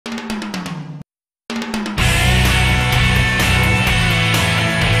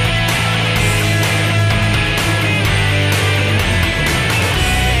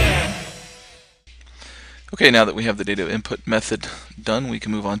Okay, now that we have the data input method done, we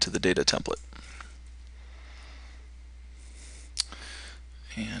can move on to the data template.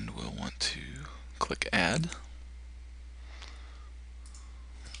 And we'll want to click Add.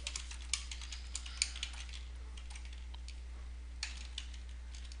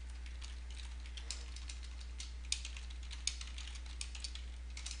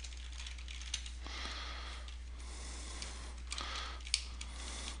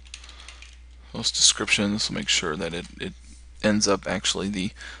 Post description, this will make sure that it ends up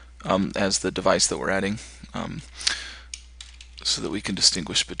actually as the device that we're adding, so that we can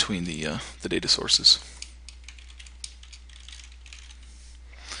distinguish between the data sources.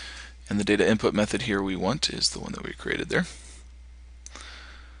 And the data input method here we want is the one that we created there.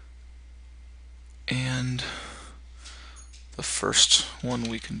 And the first one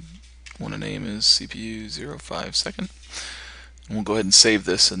we want to name is CPU 05 second. And we'll go ahead and save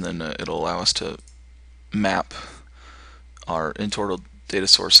this, and then it'll allow us to map our internal data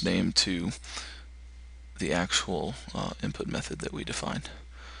source name to the actual input method that we defined.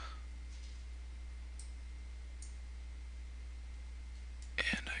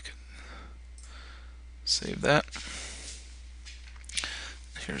 And I can save that.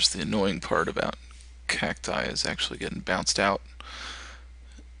 Here's the annoying part about Cacti, is actually getting bounced out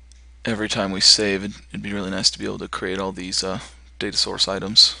every time we save. It'd be really nice to be able to create all these data source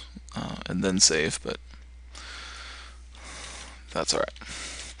items and then save, but that's alright.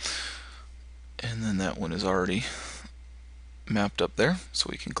 And then that one is already mapped up there, so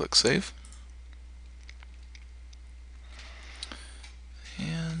we can click Save.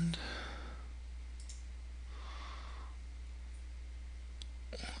 And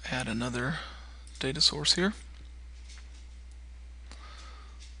we'll add another data source here.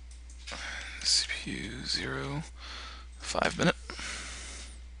 CPU 0 5 minute.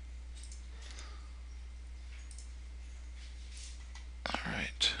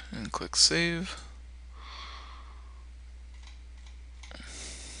 Alright, and click Save.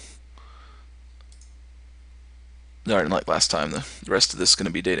 Alright, like last time, the rest of this is going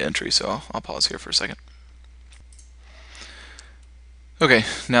to be data entry, so I'll pause here for a second. Okay,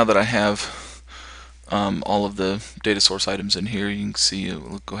 now that I have all of the data source items in here, you can see,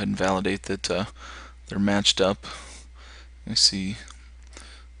 we'll go ahead and validate that they're matched up. I see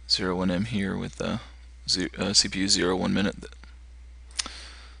 01M here with CPU 0 1 minute.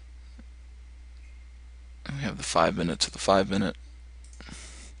 And we have the 5 minute to the 5 minute,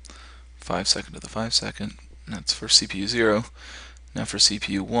 5 second to the 5 second. And that's for CPU 0. Now for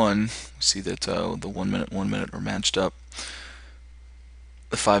CPU 1, we see that the 1 minute are matched up.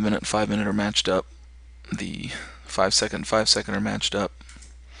 The 5 minute and 5 minute are matched up. The 5 second are matched up.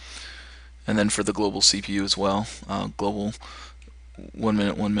 And then for the global CPU as well, global 1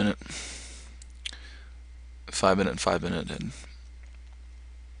 minute, 5 minute, 5 minute, and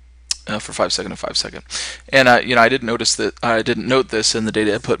for 5 second and 5 second. And I didn't note this in the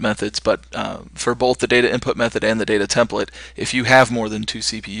data input methods, but for both the data input method and the data template, if you have more than 2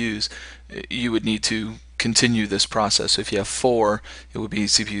 CPUs, you would need to continue this process. So if you have 4, it would be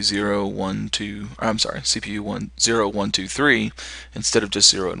CPU 0, 1, 2, or I'm sorry, CPU 0, 1, 2, 3 instead of just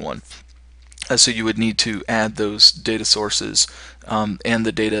 0 and 1. So you would need to add those data sources and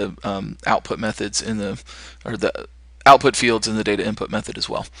the data output methods in the output fields in the data input method as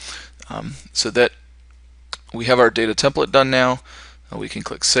well. So that we have our data template done now. We can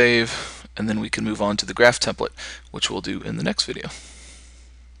click Save, and then we can move on to the graph template, which we'll do in the next video.